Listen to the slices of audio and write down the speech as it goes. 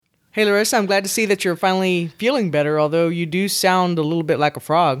Hey, Larissa, I'm glad to see that you're finally feeling better, although you do sound a little bit like a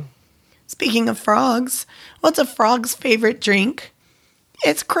frog. Speaking of frogs, what's a frog's favorite drink?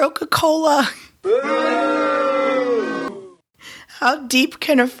 It's Coca-Cola. How deep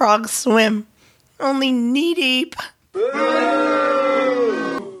can a frog swim? Only knee-deep.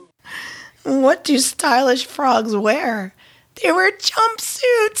 What do stylish frogs wear? They wear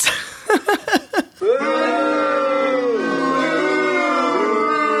jumpsuits.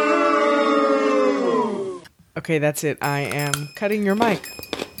 Okay, that's it. I am cutting your mic.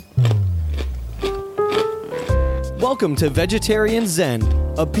 Welcome to Vegetarian Zen,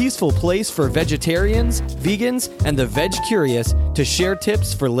 a peaceful place for vegetarians, vegans, and the veg curious to share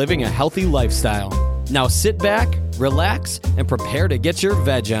tips for living a healthy lifestyle. Now sit back, relax, and prepare to get your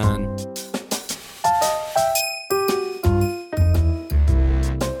veg on.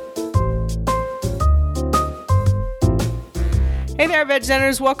 Hey there, Veg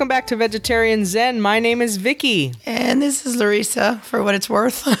Zeners. Welcome back to Vegetarian Zen. My name is Vicky. And this is Larissa, for what it's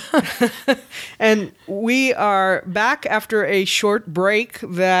worth. And we are back after a short break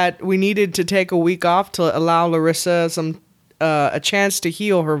that we needed to take a week off to allow Larissa a chance to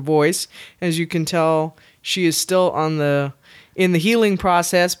heal her voice. As you can tell, she is still in the healing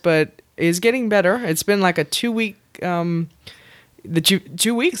process, but is getting better. It's been like a 2 week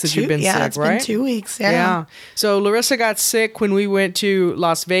 2 weeks that you've been sick, right? Yeah, it's been 2 weeks, yeah. So Larissa got sick when we went to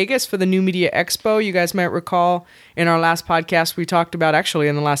Las Vegas for the New Media Expo. You guys might recall in our last podcast, we talked about, actually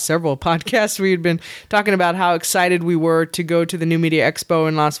in the last several podcasts, we had been talking about how excited we were to go to the New Media Expo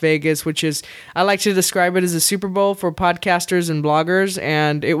in Las Vegas, which is, I like to describe it as a Super Bowl for podcasters and bloggers.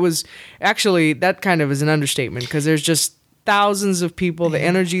 And it was actually, that kind of is an understatement because there's just thousands of people. The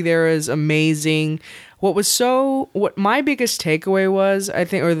energy there is amazing. What my biggest takeaway was, I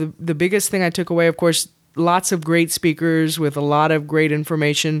think, or the biggest thing I took away, of course, lots of great speakers with a lot of great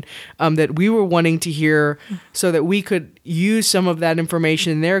information that we were wanting to hear so that we could use some of that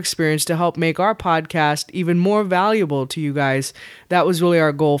information and their experience to help make our podcast even more valuable to you guys. That was really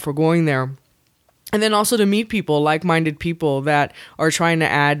our goal for going there. And then also to meet people, like-minded people that are trying to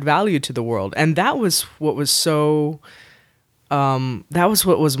add value to the world. And that was what was so... that was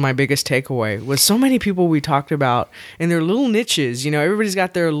what was my biggest takeaway, was so many people we talked about in their little niches. You know, everybody's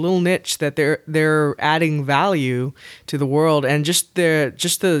got their little niche that they're adding value to the world, and just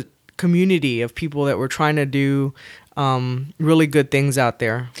the community of people that were trying to do really good things out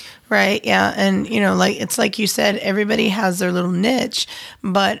there. Right, yeah. And, you know, it's like you said, everybody has their little niche,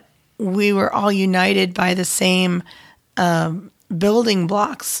 but we were all united by the same building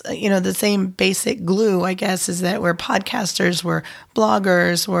blocks, the same basic glue, I guess, is that we're podcasters, we're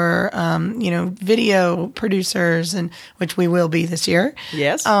bloggers, we're, video producers, and which we will be this year.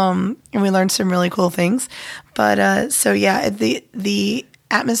 Yes. And we learned some really cool things. But, the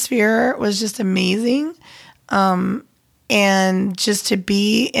atmosphere was just amazing. And just to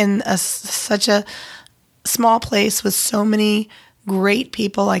be in such a small place with so many great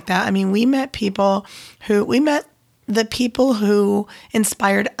people like that. I mean, we met the people who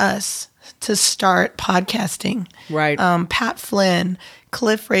inspired us to start podcasting. Right. Pat Flynn,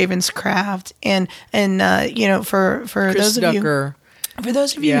 Cliff Ravenscraft, and for Chris those of Ducker. For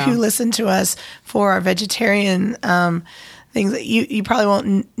those of you who listen to us for our vegetarian things, you probably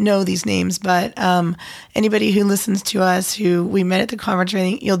won't know these names, but anybody who listens to us who we met at the conference, I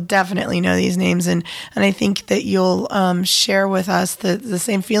think you'll definitely know these names, and I think that you'll share with us the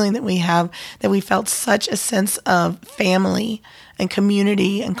same feeling that we have, that we felt such a sense of family and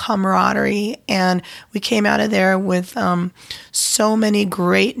community and camaraderie, and we came out of there with so many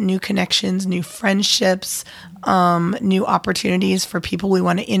great new connections, new friendships, new opportunities for people we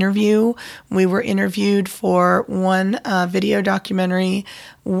want to interview. We were interviewed for one video documentary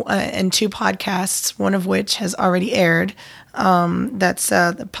and 2 podcasts, one of which has already aired. That's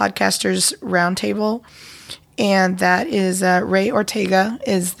the Podcasters Roundtable, and that is Ray Ortega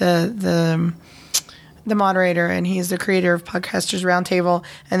is the moderator, and he's the creator of Podcasters Roundtable,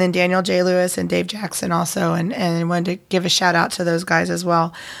 and then Daniel J. Lewis and Dave Jackson also, and I wanted to give a shout out to those guys as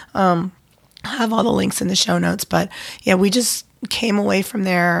well. I have all the links in the show notes, but yeah, we just came away from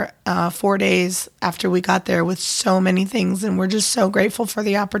there 4 days after we got there with so many things, and we're just so grateful for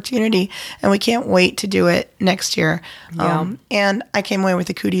the opportunity, and we can't wait to do it next year. Yeah. And I came away with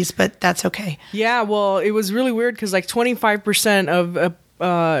the cooties, but that's okay. Yeah, well, it was really weird because like 25% of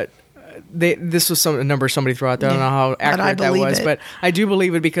this was a number somebody threw out there. I don't know how accurate that was, but I do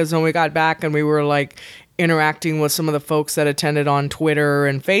believe it because when we got back and we were like interacting with some of the folks that attended on Twitter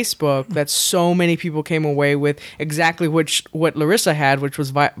and Facebook, that so many people came away with exactly what Larissa had, which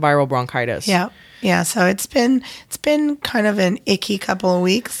was viral bronchitis. Yeah. Yeah, so it's been kind of an icky couple of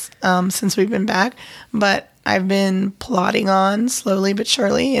weeks since we've been back, but I've been plodding on slowly but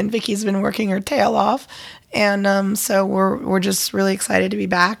surely, and Vicky's been working her tail off, and so we're just really excited to be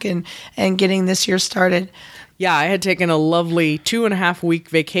back and getting this year started. Yeah, I had taken a lovely 2.5-week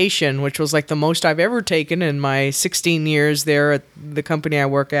vacation, which was like the most I've ever taken in my 16 years there at the company I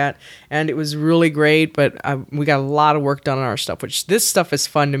work at. And it was really great, but we got a lot of work done on our stuff, which this stuff is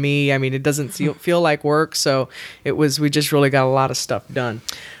fun to me. I mean, it doesn't feel like work, so we just really got a lot of stuff done.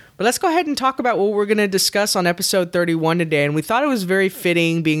 But let's go ahead and talk about what we're going to discuss on episode 31 today. And we thought it was very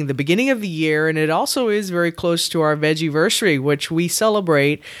fitting being the beginning of the year, and it also is very close to our Vegiversary, which we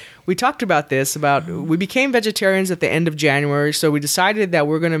celebrate. We talked about this, we became vegetarians at the end of January, so we decided that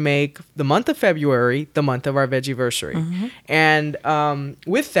we're going to make the month of February the month of our Vegiversary. Mm-hmm. And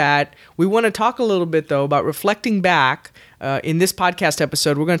with that, we want to talk a little bit, though, about reflecting back. In this podcast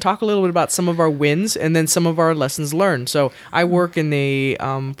episode, we're going to talk a little bit about some of our wins and then some of our lessons learned. So I work in the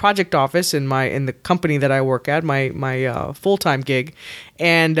project office in the company that I work at, my full-time gig.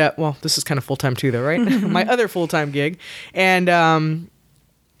 And, well, this is kind of full-time too, though, right? My other full-time gig. And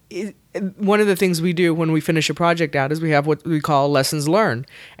one of the things we do when we finish a project out is we have what we call lessons learned.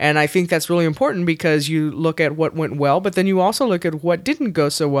 And I think that's really important because you look at what went well, but then you also look at what didn't go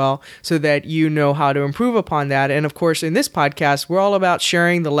so well so that you know how to improve upon that. And of course, in this podcast, we're all about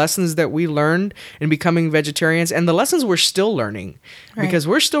sharing the lessons that we learned in becoming vegetarians and the lessons we're still learning, right? Because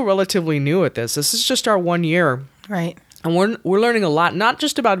we're still relatively new at this. This is just our 1 year. Right. And we're learning a lot, not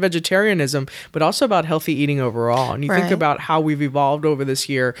just about vegetarianism, but also about healthy eating overall. And you think about how we've evolved over this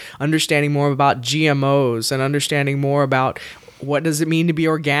year, understanding more about GMOs and understanding more about what does it mean to be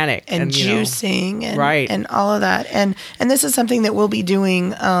organic. And juicing and all of that. And this is something that we'll be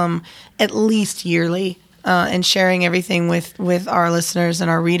doing at least yearly. And sharing everything with our listeners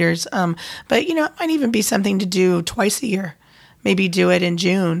and our readers. But, it might even be something to do twice a year. Maybe do it in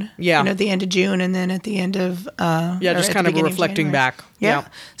June. Yeah. At the end of June and then at the end of just kind of reflecting back. Yeah.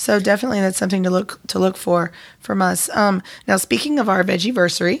 So definitely that's something to look for from us. Now speaking of our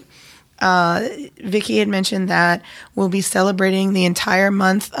Vegiversary, Vicki had mentioned that we'll be celebrating the entire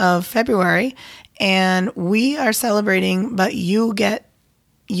month of February, and we are celebrating, but you get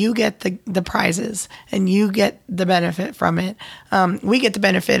the prizes and you get the benefit from it. We get the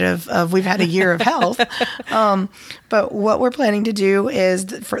benefit of we've had a year of health. But what we're planning to do is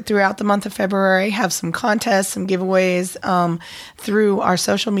throughout the month of February, have some contests, some giveaways through our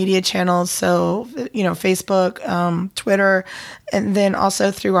social media channels. So, Facebook, Twitter, and then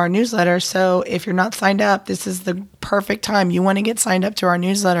also through our newsletter. So if you're not signed up, this is the perfect time. You want to get signed up to our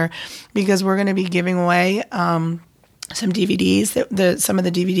newsletter because we're going to be giving away some DVDs, some of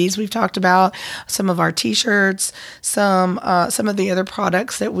the DVDs we've talked about, some of our T-shirts, some of the other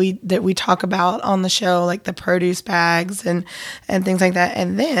products that we talk about on the show, like the produce bags and things like that.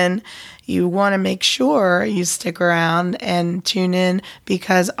 And then you want to make sure you stick around and tune in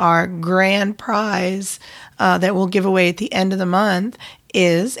because our grand prize that we'll give away at the end of the month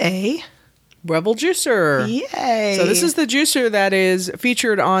is a Rebel Juicer. Yay. So this is the juicer that is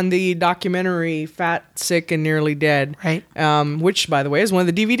featured on the documentary Fat, Sick, and Nearly Dead. Right. Which, by the way, is one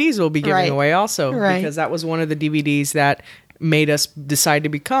of the DVDs we'll be giving away also. Right. Because that was one of the DVDs that made us decide to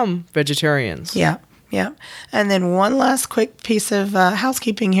become vegetarians. Yeah. Yeah. And then one last quick piece of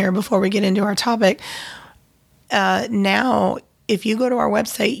housekeeping here before we get into our topic. Now, if you go to our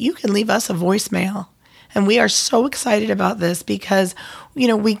website, you can leave us a voicemail. And we are so excited about this because,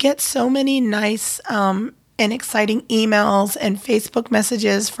 we get so many nice and exciting emails and Facebook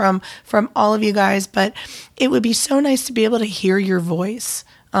messages from all of you guys. But it would be so nice to be able to hear your voice.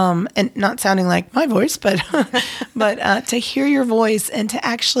 And not sounding like my voice, but but to hear your voice and to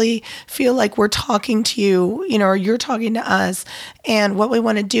actually feel like we're talking to you, or you're talking to us. And what we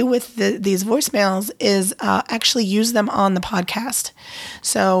want to do with these voicemails is actually use them on the podcast.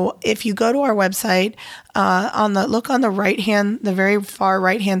 So if you go to our website, look on the very far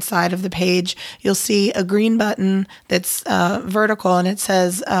right-hand side of the page, you'll see a green button that's vertical, and it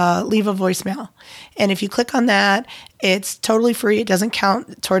says leave a voicemail. And if you click on that, it's totally free. It doesn't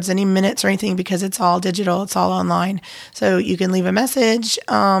count towards any minutes or anything because it's all digital. It's all online. So you can leave a message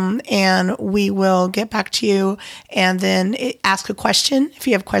and we will get back to you and then ask a question if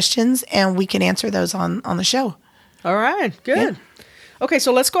you have questions, and we can answer those on the show. All right. Good. Yeah. Okay,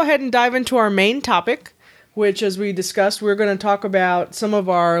 so let's go ahead and dive into our main topic which, as we discussed, we're going to talk about some of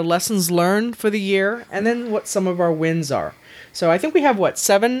our lessons learned for the year and then what some of our wins are. So I think we have,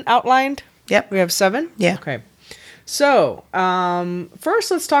 7 outlined? Yep. We have 7? Yeah. Okay. So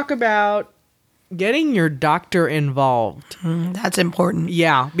first, let's talk about getting your doctor involved. That's important.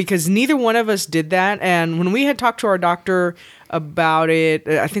 Yeah, because neither one of us did that. And when we had talked to our doctor about it,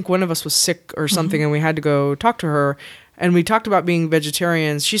 I think one of us was sick or something, and we had to go talk to her. And we talked about being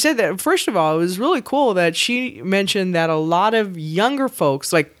vegetarians. She said that, first of all, it was really cool that she mentioned that a lot of younger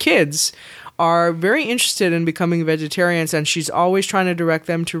folks, like kids, are very interested in becoming vegetarians, and she's always trying to direct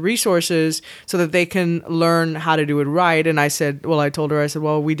them to resources so that they can learn how to do it right. And I told her,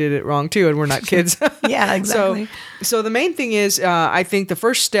 well, we did it wrong too, and we're not kids. Yeah, exactly. So the main thing is, I think the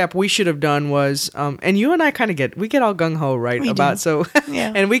first step we should have done was, and you and I kind of get all gung-ho, right?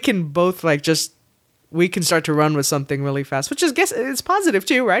 Yeah. And we can both we can start to run with something really fast, which is, guess it's positive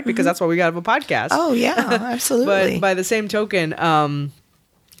too, right? Because that's why we got to have a podcast. Oh yeah, absolutely. But by the same token,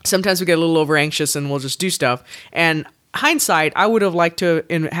 sometimes we get a little over anxious and we'll just do stuff. And hindsight, I would have liked to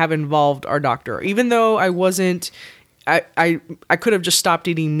have involved our doctor, even though I wasn't. I could have just stopped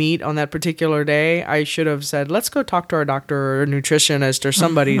eating meat on that particular day. I should have said, let's go talk to our doctor or nutritionist or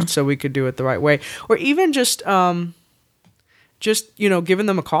somebody so we could do it the right way, or even just giving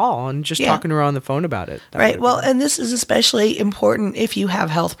them a call and just talking to her on the phone about it. Right. Well, and this is especially important if you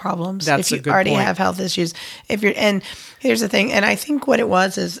have health problems. That's if you already have health issues. And here's the thing, and I think what it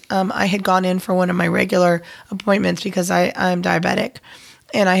was is I had gone in for one of my regular appointments because I'm diabetic,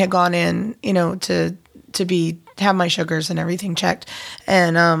 and I had gone in, to have my sugars and everything checked,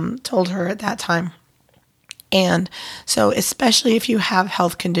 and told her at that time. And so especially if you have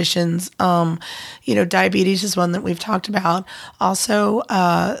health conditions, diabetes is one that we've talked about. Also,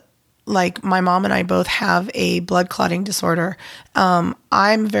 like my mom and I both have a blood clotting disorder.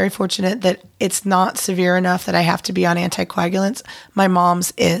 I'm very fortunate that it's not severe enough that I have to be on anticoagulants. My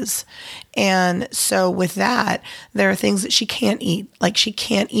mom's is. And so with that, there are things that she can't eat. Like she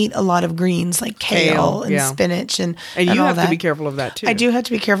can't eat a lot of greens like kale and spinach and you all have that. to be careful of that too. I do have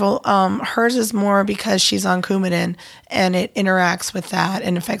to be careful. Hers is more because she's on Coumadin and it interacts with that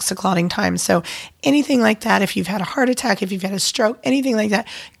and affects the clotting time. So anything like that, if you've had a heart attack, if you've had a stroke, anything like that,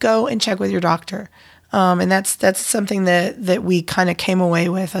 go and check with your doctor. And that's something that we kind of came away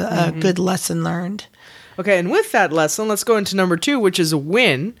with, a good lesson learned. Okay, and with that lesson, let's go into number 2, which is a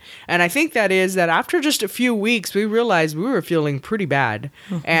win. And I think that is that after just a few weeks, we realized we were feeling pretty bad.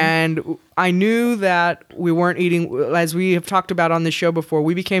 And I knew that we weren't eating, as we have talked about on the show before,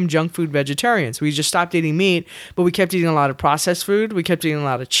 we became junk food vegetarians. We just stopped eating meat, but we kept eating a lot of processed food. We kept eating a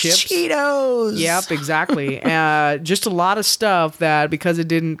lot of chips. Cheetos! Yep, exactly. Just a lot of stuff that, because it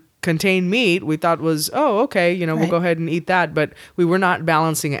didn't contain meat, we thought was, we'll go ahead and eat that. But we were not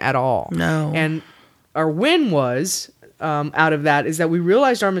balancing it at all. No. And our win was, out of that, is that we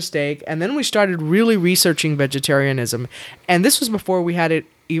realized our mistake, and then we started really researching vegetarianism. And this was before we had it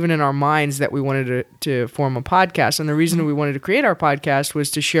even in our minds that we wanted to form a podcast. And the reason we wanted to create our podcast was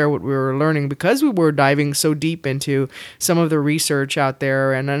to share what we were learning, because we were diving so deep into some of the research out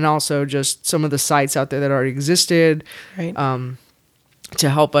there, and then also just some of the sites out there that already existed. Right. To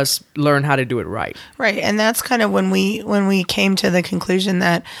help us learn how to do it right. Right. And that's kind of when we came to the conclusion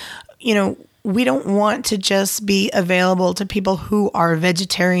that, we don't want to just be available to people who are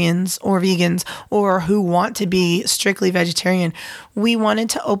vegetarians or vegans or who want to be strictly vegetarian. We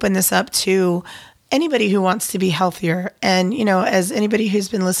wanted to open this up to anybody who wants to be healthier. And, as anybody who's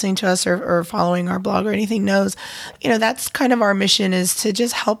been listening to us or following our blog or anything knows, that's kind of our mission, is to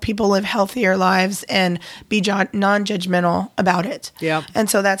just help people live healthier lives and be non-judgmental about it. Yeah. And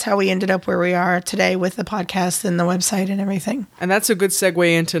so that's how we ended up where we are today with the podcast and the website and everything. And that's a good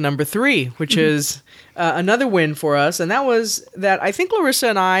segue into number 3, which is another win for us. And that was that I think Larissa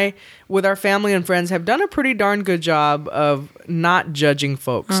and I, with our family and friends, have done a pretty darn good job of not judging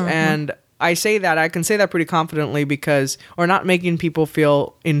folks. And I can say that pretty confidently or not making people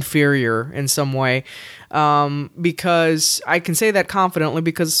feel inferior in some way, because I can say that confidently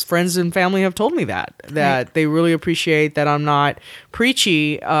because friends and family have told me that they really appreciate that I'm not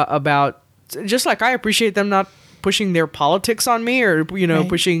preachy about, just like I appreciate them not pushing their politics on me or,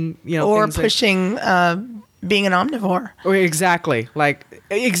 pushing, or pushing, being an omnivore. Exactly.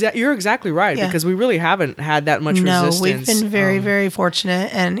 You're exactly right, because we really haven't had that much resistance. No, we've been very, very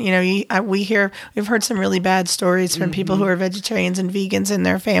fortunate. And, we've heard some really bad stories from people who are vegetarians and vegans and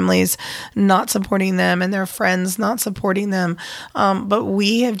their families not supporting them and their friends not supporting them. But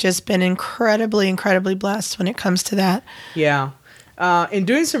we have just been incredibly, incredibly blessed when it comes to that. Yeah. In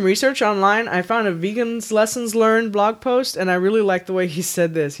doing some research online, I found a Vegan's Lessons Learned blog post, and I really liked the way he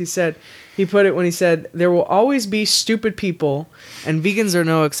said this. He put it when he said, there will always be stupid people, and vegans are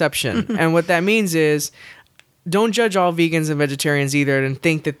no exception. And what that means is, don't judge all vegans and vegetarians either and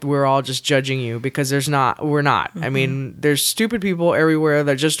think that we're all just judging you, because we're not. I mean, there's stupid people everywhere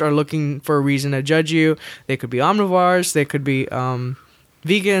that just are looking for a reason to judge you. They could be omnivores, they could be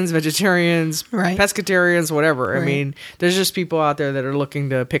vegans, vegetarians, pescatarians, whatever. I mean, there's just people out there that are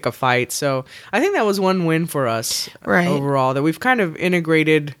looking to pick a fight. So I think that was one win for us overall, that we've kind of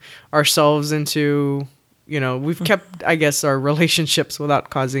integrated ourselves into, we've kept, I guess, our relationships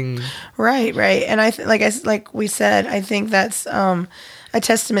without causing. Right. And like we said, I think that's a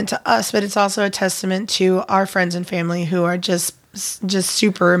testament to us, but it's also a testament to our friends and family who are just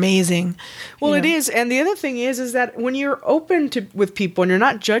super amazing. Well, it is. And the other thing is that when you're open with people and you're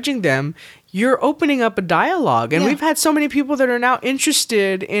not judging them, you're opening up a dialogue. And we've had so many people that are now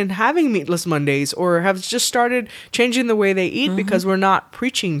interested in having Meatless Mondays, or have just started changing the way they eat because we're not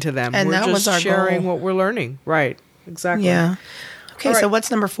preaching to them. And we're just sharing goal. what we're learning. Right. Exactly. Yeah. Okay, so what's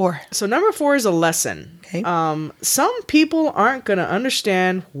number 4? So number 4 is a lesson. Okay. Some people aren't going to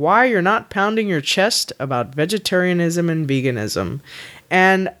understand why you're not pounding your chest about vegetarianism and veganism.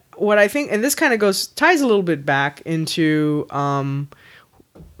 And what I think, and this kind of ties a little bit back into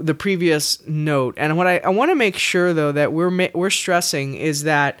the previous note. And what I want to make sure, though, that we're stressing is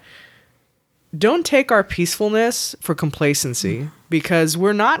that don't take our peacefulness for complacency, because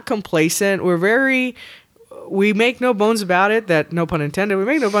we're not complacent. We make no bones about it that, no pun intended, we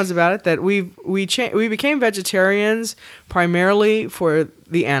make no bones about it that we became vegetarians primarily for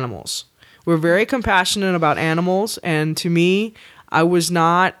the animals. We're very compassionate about animals, and to me, I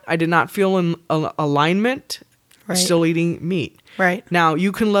did not feel in alignment still eating meat. Right. Now,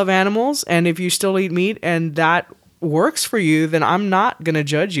 you can love animals, and if you still eat meat and that works for you, then I'm not going to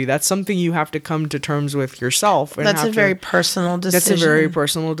judge you. That's something you have to come to terms with yourself. And that's a very personal decision. That's a very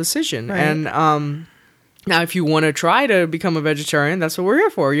personal decision. Right. And now, if you want to try to become a vegetarian, that's what we're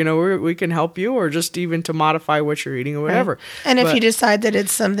here for. We can help you, or just even to modify what you're eating or whatever. Right. And if you decide that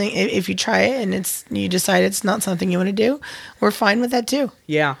it's something, if you try it and you decide it's not something you want to do, we're fine with that too.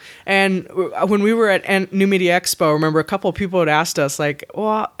 Yeah. And when we were at New Media Expo, I remember a couple of people had asked us, like,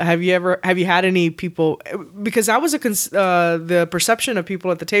 well, have you had any people, because that was the perception of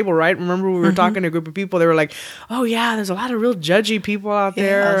people at the table, right? Remember we were talking to a group of people, they were like, oh yeah, there's a lot of real judgy people out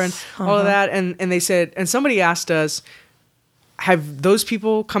there and all of that. And they said, and somebody asked us, have those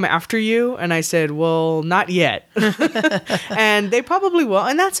people come after you? And I said, well, not yet. And they probably will.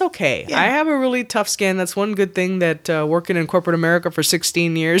 And that's okay. Yeah. I have a really tough skin. That's one good thing that working in corporate America for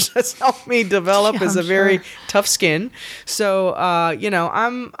 16 years has helped me develop, is a very tough skin. So,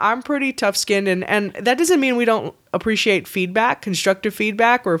 I'm pretty tough skinned. And that doesn't mean we don't appreciate feedback, constructive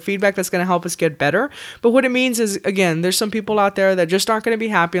feedback, or feedback that's going to help us get better. But what it means is, again, there's some people out there that just aren't going to be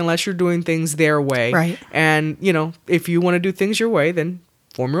happy unless you're doing things their way. Right. And, if you want to do things your way, then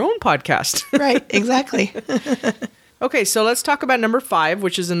form your own podcast. Right. Exactly. Okay, so let's talk about number 5,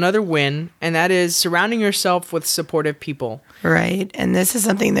 which is another win, and that is surrounding yourself with supportive people. Right. And this is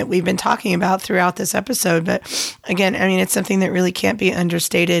something that we've been talking about throughout this episode. But again, I mean, it's something that really can't be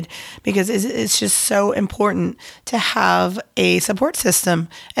understated, because it's just so important to have a support system.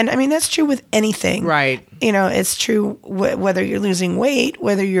 And I mean, that's true with anything. Right. It's true whether you're losing weight,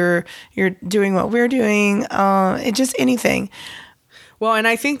 whether you're doing what we're doing, just anything. Well, and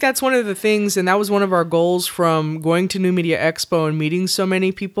I think that's one of the things, and that was one of our goals from going to New Media Expo and meeting so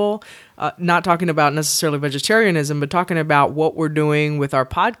many people, not talking about necessarily vegetarianism, but talking about what we're doing with our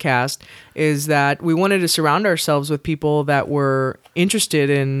podcast, is that we wanted to surround ourselves with people that were interested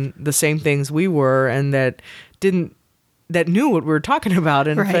in the same things we were, and that knew what we were talking about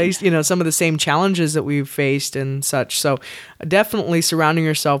and faced, some of the same challenges that we've faced and such. So definitely surrounding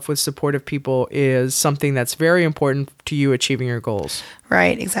yourself with supportive people is something that's very important to you achieving your goals.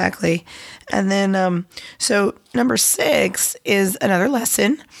 Right, exactly. And then, so number 6 is another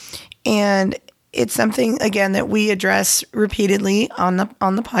lesson, and it's something, again, that we address repeatedly on the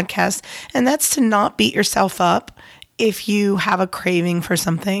podcast, and that's to not beat yourself up if you have a craving for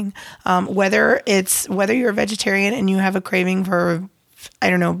something, whether you're a vegetarian and you have a craving for,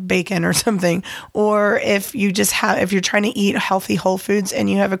 I don't know, bacon or something, or if you're trying to eat healthy whole foods and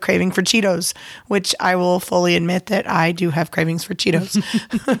you have a craving for Cheetos, which I will fully admit that I do have cravings for Cheetos.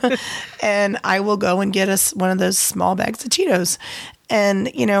 And I will go and get us one of those small bags of Cheetos.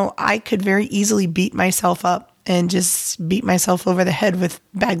 And, I could very easily beat myself up and just beat myself over the head with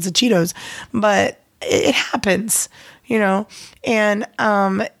bags of Cheetos, but it happens, and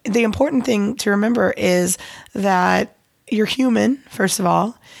the important thing to remember is that you're human, first of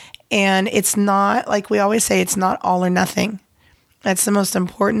all. And it's not, like we always say, it's not all or nothing. That's the most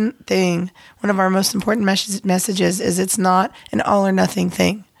important thing. One of our most important messages is it's not an all or nothing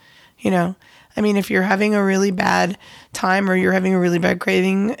thing. I mean, if you're having a really bad time or you're having a really bad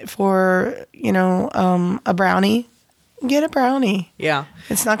craving for, a brownie, get a brownie. Yeah.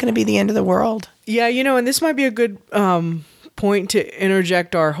 It's not going to be the end of the world. Yeah, and this might be a good point to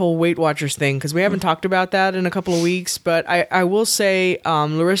interject our whole Weight Watchers thing, because we haven't talked about that in a couple of weeks. But I will say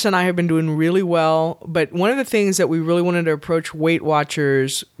Larissa and I have been doing really well. But one of the things that we really wanted to approach Weight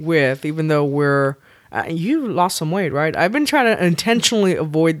Watchers with, even though you lost some weight, right? I've been trying to intentionally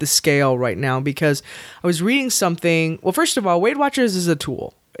avoid the scale right now because I was reading something. Well, first of all, Weight Watchers is a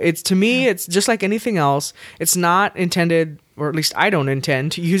tool. To me, it's just like anything else. It's not intended, or at least I don't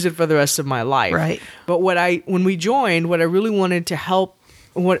intend to use it for the rest of my life. Right. But when we joined, what I really wanted to help,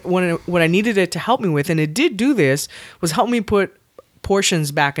 what I needed it to help me with, and it did do this, was help me put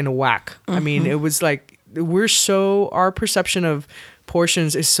portions back into whack. I mean, it was like our perception of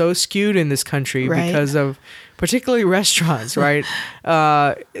portions is so skewed in this country because of particularly restaurants, right?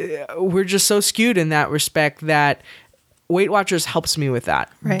 We're just so skewed in that respect that Weight Watchers helps me with that.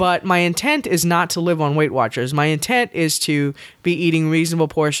 Right. But my intent is not to live on Weight Watchers. My intent is to be eating reasonable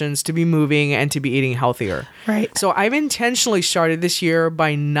portions, to be moving, and to be eating healthier. Right. So I've intentionally started this year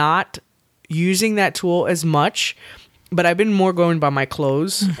by not using that tool as much, but I've been more going by my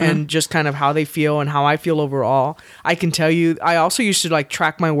clothes and just kind of how they feel and how I feel overall. I can tell you, I also used to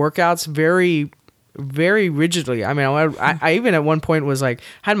track my workouts very, very rigidly. I mean, I even at one point was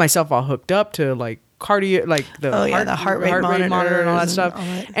had myself all hooked up to cardio, the heart rate monitor and all that stuff.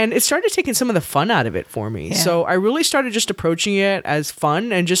 And it started taking some of the fun out of it for me. Yeah. So I really started just approaching it as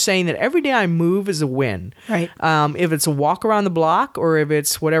fun and just saying that every day I move is a win. Right. If it's a walk around the block or if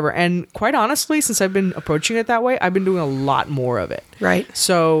it's whatever. And quite honestly, since I've been approaching it that way, I've been doing a lot more of it. Right.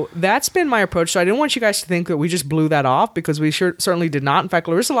 So that's been my approach. So I didn't want you guys to think that we just blew that off, because we certainly did not. In fact,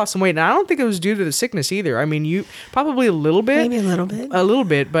 Larissa lost some weight, and I don't think it was due to the sickness either. I mean, you probably a little bit. Maybe a little bit. A little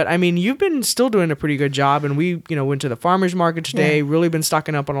bit. But I mean, you've been still doing a pretty good job. And we, went to the farmer's market today, really been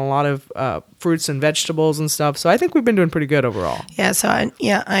stocking up on a lot of fruits and vegetables and stuff. So I think we've been doing pretty good overall. Yeah. So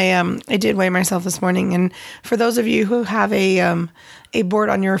I did weigh myself this morning. And for those of you who have a board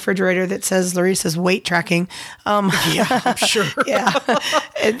on your refrigerator that says Larissa's weight tracking. Yeah, I'm sure. Yeah.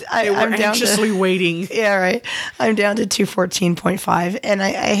 I'm anxiously waiting. Yeah, right. I'm down to 214.5. And I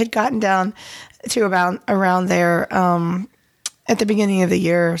had gotten down to around there at the beginning of the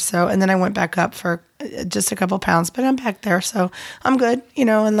year or so. And then I went back up for just a couple pounds, but I'm back there. So I'm good,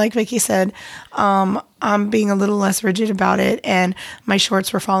 and like Vicki said, I'm being a little less rigid about it, and my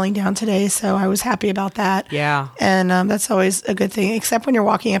shorts were falling down today. So I was happy about that. Yeah. And that's always a good thing, except when you're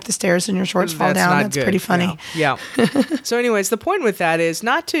walking up the stairs and your shorts fall down. That's pretty funny. Yeah. So anyways, the point with that is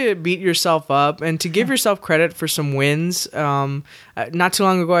not to beat yourself up and to give yourself credit for some wins. Not too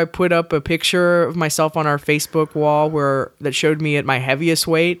long ago, I put up a picture of myself on our Facebook wall that showed me at my heaviest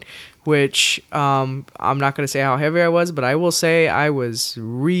weight, which I'm not going to say how heavy I was, but I will say I was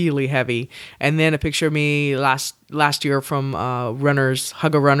really heavy. And then a picture of me last year from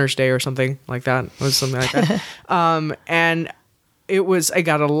Hug a Runner's Day or something like that. It was something like that. And I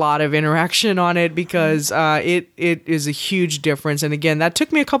got a lot of interaction on it because it is a huge difference. And again, that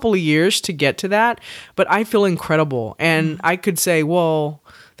took me a couple of years to get to that, but I feel incredible. And I could say, well,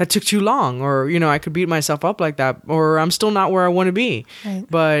 that took too long, or, I could beat myself up like that, or I'm still not where I want to be. Right.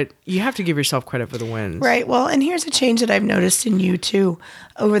 But you have to give yourself credit for the wins. Right. Well, and here's a change that I've noticed in you too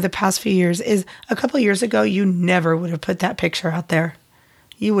over the past few years is a couple of years ago, you never would have put that picture out there.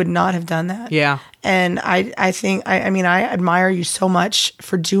 You would not have done that. Yeah. And I think, I admire you so much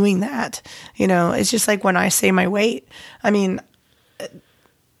for doing that. It's just like when I say my weight,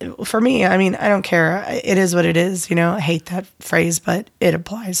 for me, I don't care. It is what it is. I hate that phrase, but it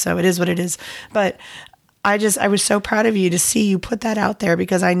applies. So it is what it is. But I was so proud of you to see you put that out there,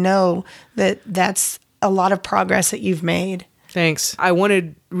 because I know that that's a lot of progress that you've made. Thanks. I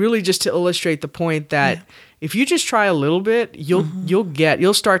wanted really just to illustrate the point that if you just try a little bit,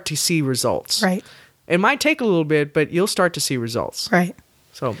 you'll start to see results. Right. It might take a little bit, but you'll start to see results. Right.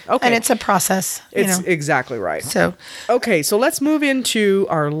 So, okay. And it's a process. It's exactly right. So, okay. So let's move into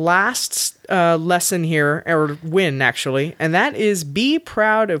our last lesson here, or win actually. And that is be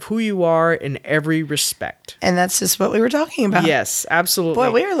proud of who you are in every respect. And that's just what we were talking about. Yes, absolutely.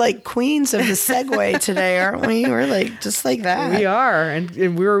 Boy, we are like queens of the segue today, aren't we? We're like, just like that. We are.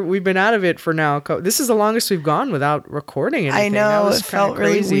 And we've been out of it for now. This is the longest we've gone without recording anything. I know. It felt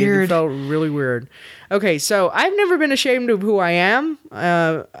really weird. It felt really weird. Okay, so I've never been ashamed of who I am.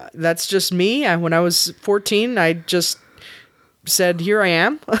 That's just me. When I was 14, I just said, here I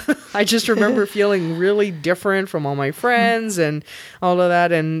am. I just remember feeling really different from all my friends and all of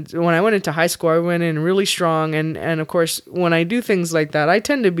that. And when I went into high school, I went in really strong. And of course, when I do things like that, I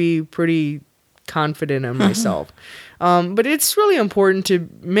tend to be pretty confident in myself. But it's really important to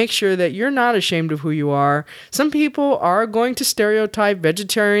make sure that you're not ashamed of who you are. Some people are going to stereotype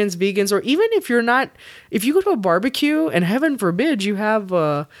vegetarians, vegans, or even if you go to a barbecue and heaven forbid you have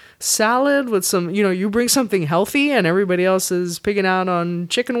a salad with some, you bring something healthy and everybody else is picking out on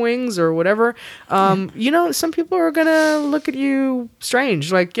chicken wings or whatever. Some people are going to look at you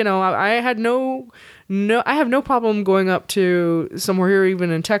strange. Like, I have no problem going up to somewhere here,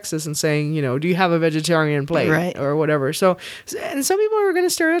 even in Texas, and saying, do you have a vegetarian plate, right, or whatever. So, and some people are going to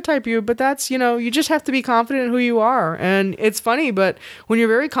stereotype you, but that's, you just have to be confident in who you are. And it's funny, but when you're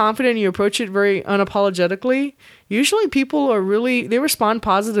very confident and you approach it very unapologetically, usually people they respond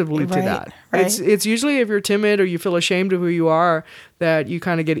positively to that. Right. It's usually if you're timid or you feel ashamed of who you are that you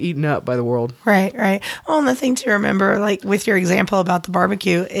kind of get eaten up by the world. Right. Well, and the thing to remember, like with your example about the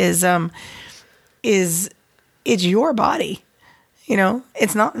barbecue is it's your body,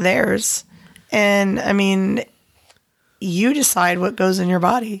 it's not theirs. And I mean, you decide what goes in your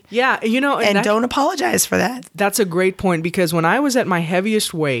body. Yeah. And don't apologize for that. That's a great point, because when I was at my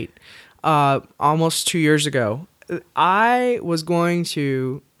heaviest weight, almost 2 years ago, I was going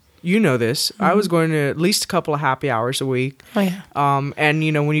to, this, I was going to at least a couple of happy hours a week. Oh, yeah. And,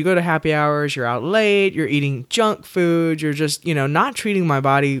 when you go to happy hours, you're out late, you're eating junk food, you're just, not treating my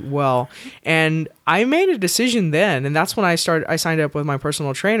body well. And I made a decision then, and that's when I signed up with my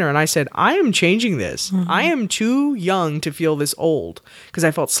personal trainer, and I said, I am changing this. Mm-hmm. I am too young to feel this old, because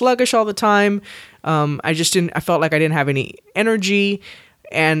I felt sluggish all the time. I felt like I didn't have any energy.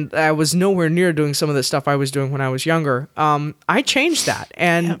 And I was nowhere near doing some of the stuff I was doing when I was younger. I changed that.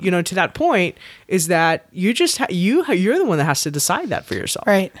 And, to that point is that you just, you're the one that has to decide that for yourself.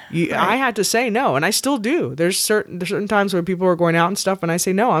 Right. I had to say no, and I still do. There's certain times where people are going out and stuff, and I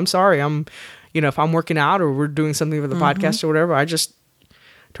say, no, I'm sorry. If I'm working out or we're doing something for the podcast or whatever, I just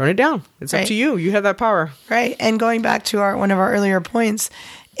turn it down. It's up to you. You have that power. Right. And going back to one of our earlier points,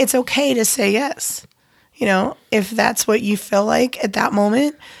 it's okay to say yes. If that's what you feel like at that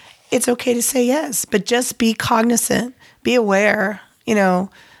moment, it's okay to say yes, but just be cognizant, be aware,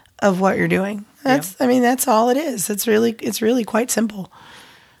 of what you're doing. That's all it is. It's really quite simple.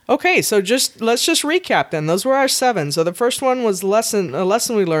 Okay, so let's just recap then. Those were our 7. So the first one was a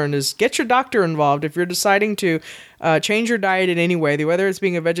lesson we learned is get your doctor involved if you're deciding to change your diet in any way, whether it's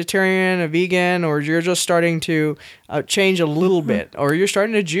being a vegetarian, a vegan, or you're just starting to change a little bit, or you're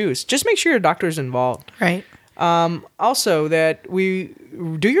starting to juice. Just make sure your doctor's involved. Right. Also, that we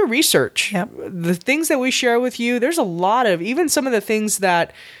do your research. Yep. The things that we share with you, there's a lot of, even some of the things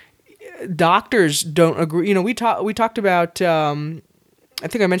that doctors don't agree. We talked about, I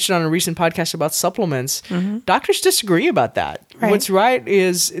think I mentioned on a recent podcast about supplements. Mm-hmm. Doctors disagree about that. Right. What's right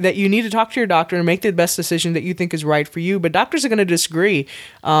is that you need to talk to your doctor and make the best decision that you think is right for you. But doctors are going to disagree.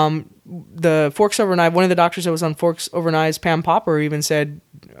 The Forks Over Knives, one of the doctors that was on Forks Over Knives, Pam Popper, even said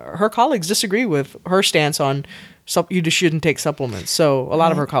her colleagues disagree with her stance on you just shouldn't take supplements. So a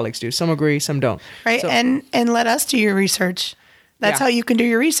lot of her colleagues do. Some agree, some don't. Right, so, and let us do your research. That's how you can do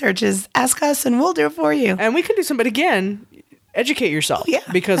your research, is ask us and we'll do it for you. And we can do some, but again, educate yourself. Oh, yeah,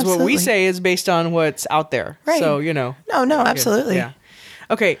 because absolutely. What we say is based on what's out there. Right. So, No, absolutely. Yeah.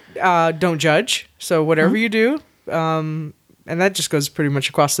 Okay, don't judge. So whatever you do, and that just goes pretty much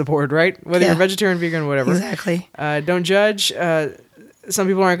across the board, right? Whether you're vegetarian, vegan, whatever. Exactly. Don't judge. Some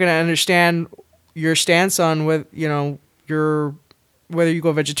people aren't going to understand your stance on whether you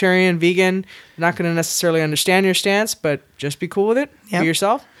go vegetarian, vegan. Not going to necessarily understand your stance, but just be cool with it. Yep. Be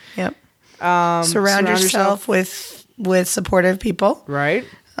yourself. Yep. Surround yourself with supportive people. Right.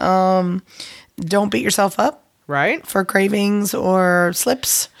 Don't beat yourself up. Right. For cravings or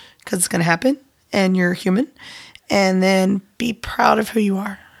slips, because it's going to happen, and you're human. And then be proud of who you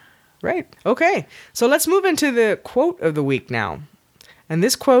are. Right. Okay. So let's move into the quote of the week now. And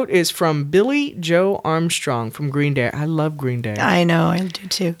this quote is from Billy Joe Armstrong from Green Day. I love Green Day. I know, I do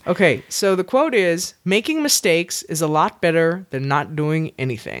too. Okay, so the quote is, making mistakes is a lot better than not doing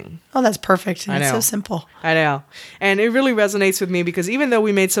anything. Oh, that's perfect. I know. It's so simple. I know. And it really resonates with me because even though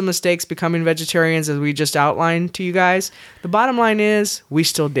we made some mistakes becoming vegetarians, as we just outlined to you guys, the bottom line is we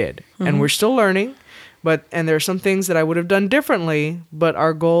still did. Mm-hmm. And we're still learning. And there are some things that I would have done differently, but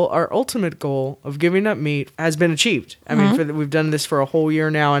our ultimate goal of giving up meat has been achieved. I mean, we've done this for a whole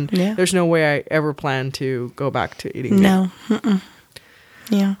year now, and there's no way I ever plan to go back to eating meat. No. Mm-mm.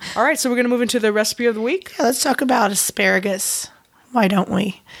 Yeah. All right, so we're going to move into the recipe of the week. Yeah, let's talk about asparagus. Why don't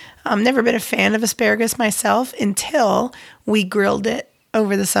we? Never been a fan of asparagus myself until we grilled it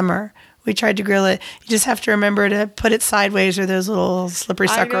over the summer. We tried to grill it. You just have to remember to put it sideways or those little slippery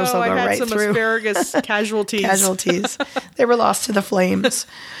suckers will go right through. I had some asparagus casualties. They were lost to the flames.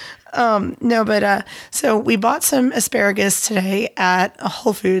 So we bought some asparagus today at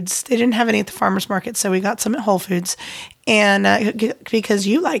Whole Foods. They didn't have any at the farmer's market, so we got some at Whole Foods. And because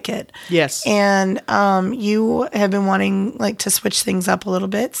you like it. Yes. And you have been wanting to switch things up a little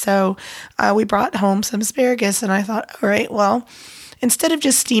bit. So we brought home some asparagus, and I thought, all right, well, instead of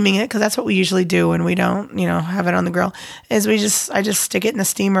just steaming it, because that's what we usually do when we don't, have it on the grill, is I just stick it in the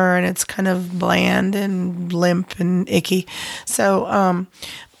steamer, and it's kind of bland and limp and icky. So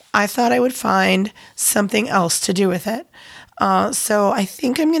I thought I would find something else to do with it. So I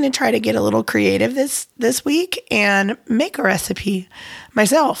think I'm going to try to get a little creative this week and make a recipe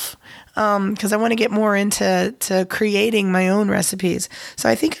myself, because I want to get more into creating my own recipes. So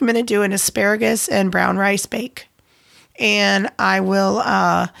I think I'm going to do an asparagus and brown rice bake. And I will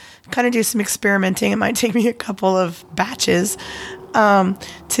kind of do some experimenting. It might take me a couple of batches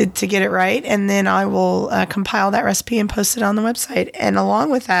to get it right. And then I will compile that recipe and post it on the website. And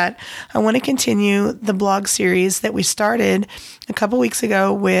along with that, I want to continue the blog series that we started a couple weeks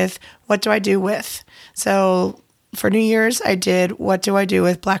ago with What Do I Do With? So for New Year's, I did What Do I Do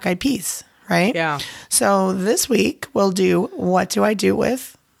With Black Eyed Peas, right? Yeah. So this week, we'll do What Do I Do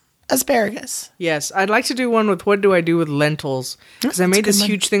With asparagus. Yes, I'd like to do one with What Do I Do With Lentils? Because I made this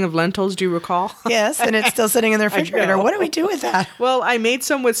huge thing of lentils, do you recall? Yes, and it's still sitting in the refrigerator. What do we do with that? Well, I made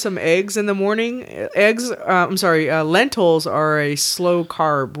some with some eggs in the morning. Lentils are a slow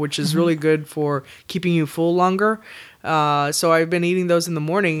carb, which is really good for keeping you full longer. So I've been eating those in the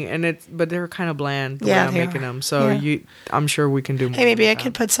morning, but they're kind of bland the way I'm making them. So I'm sure we can do more. Hey, maybe I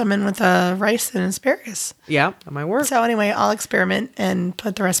could put some in with rice and asparagus. Yeah, that might work. So anyway, I'll experiment and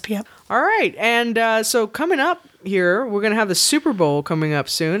put the recipe up. All right, and so coming up here, we're going to have the Super Bowl coming up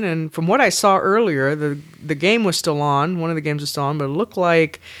soon. And from what I saw earlier, the game was still on. One of the games was still on, but it looked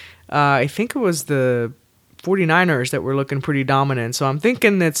like I think it was the 49ers that were looking pretty dominant. So I'm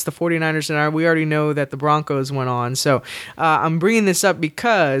thinking it's the 49ers, and we already know that the Broncos went on. So I'm bringing this up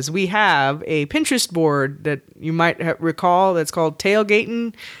because we have a Pinterest board that you might recall that's called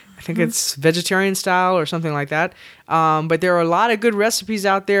Tailgating. I think it's vegetarian style or something like that. But there are a lot of good recipes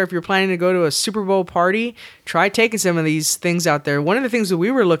out there. If you're planning to go to a Super Bowl party, try taking some of these things out there. One of the things that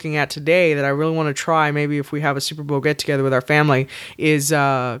we were looking at today that I really want to try, maybe if we have a Super Bowl get-together with our family, is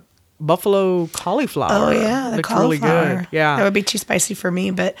buffalo cauliflower. Oh yeah, the cauliflower. Really good. Yeah, that would be too spicy for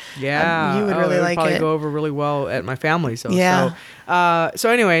me, but you would really like it. Probably go over really well at my family. So yeah. So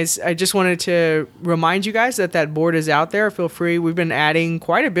anyways, I just wanted to remind you guys that board is out there. Feel free. We've been adding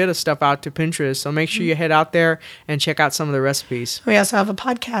quite a bit of stuff out to Pinterest, so make sure you head out there and check out some of the recipes. We also have a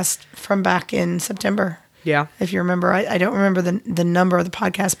podcast from back in September. Yeah, if you remember, I don't remember the number of the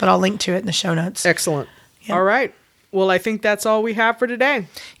podcast, but I'll link to it in the show notes. Excellent. Yeah. All right. Well, I think that's all we have for today.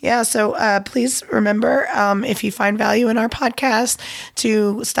 Yeah, so please remember, if you find value in our podcast,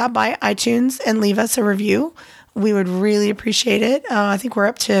 to stop by iTunes and leave us a review. We would really appreciate it. I think we're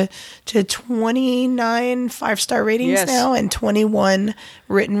up to 29 5-star ratings now and 21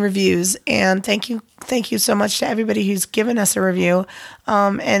 written reviews. And thank you so much to everybody who's given us a review.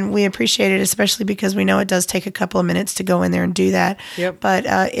 And we appreciate it, especially because we know it does take a couple of minutes to go in there and do that. Yep. But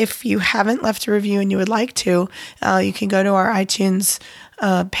if you haven't left a review and you would like to, you can go to our iTunes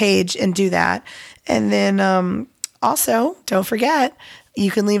page and do that. And then also, don't forget, you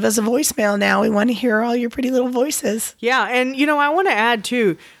can leave us a voicemail now. We want to hear all your pretty little voices. Yeah, and I want to add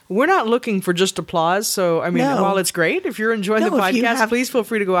too, we're not looking for just applause. So, I mean, while it's great, if you're enjoying the podcast, please feel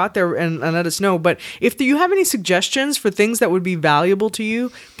free to go out there and let us know. But if you have any suggestions for things that would be valuable to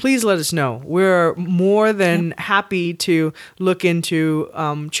you, please let us know. We're more than happy to look into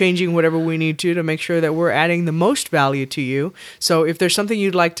changing whatever we need to make sure that we're adding the most value to you. So if there's something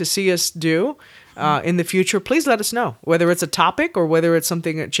you'd like to see us do in the future, please let us know, whether it's a topic or whether it's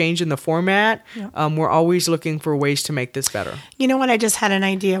something that change in the format. We're always looking for ways to make this better. You know what? I just had an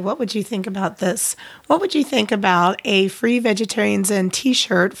idea. What would you think about this? What would you think about a free Vegetarian Zen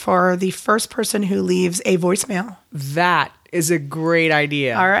t-shirt for the first person who leaves a voicemail? That is a great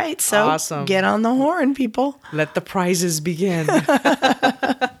idea. All right. So awesome. Get on the horn, people. Let the prizes begin.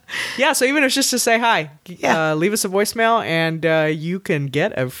 Yeah, so even if it's just to say hi, leave us a voicemail and you can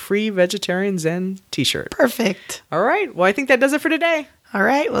get a free Vegetarian Zen t-shirt. Perfect. All right. Well, I think that does it for today. All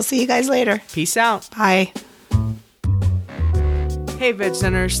right. We'll see you guys later. Peace out. Bye. Hey, Veg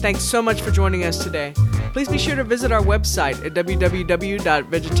Zeners. Thanks so much for joining us today. Please be sure to visit our website at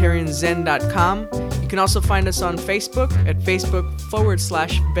www.vegetarianzen.com. You can also find us on Facebook at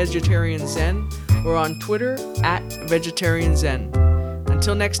Facebook.com/Vegetarian Zen or on Twitter @Vegetarian Zen.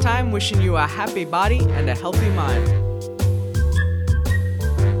 Until next time, wishing you a happy body and a healthy mind.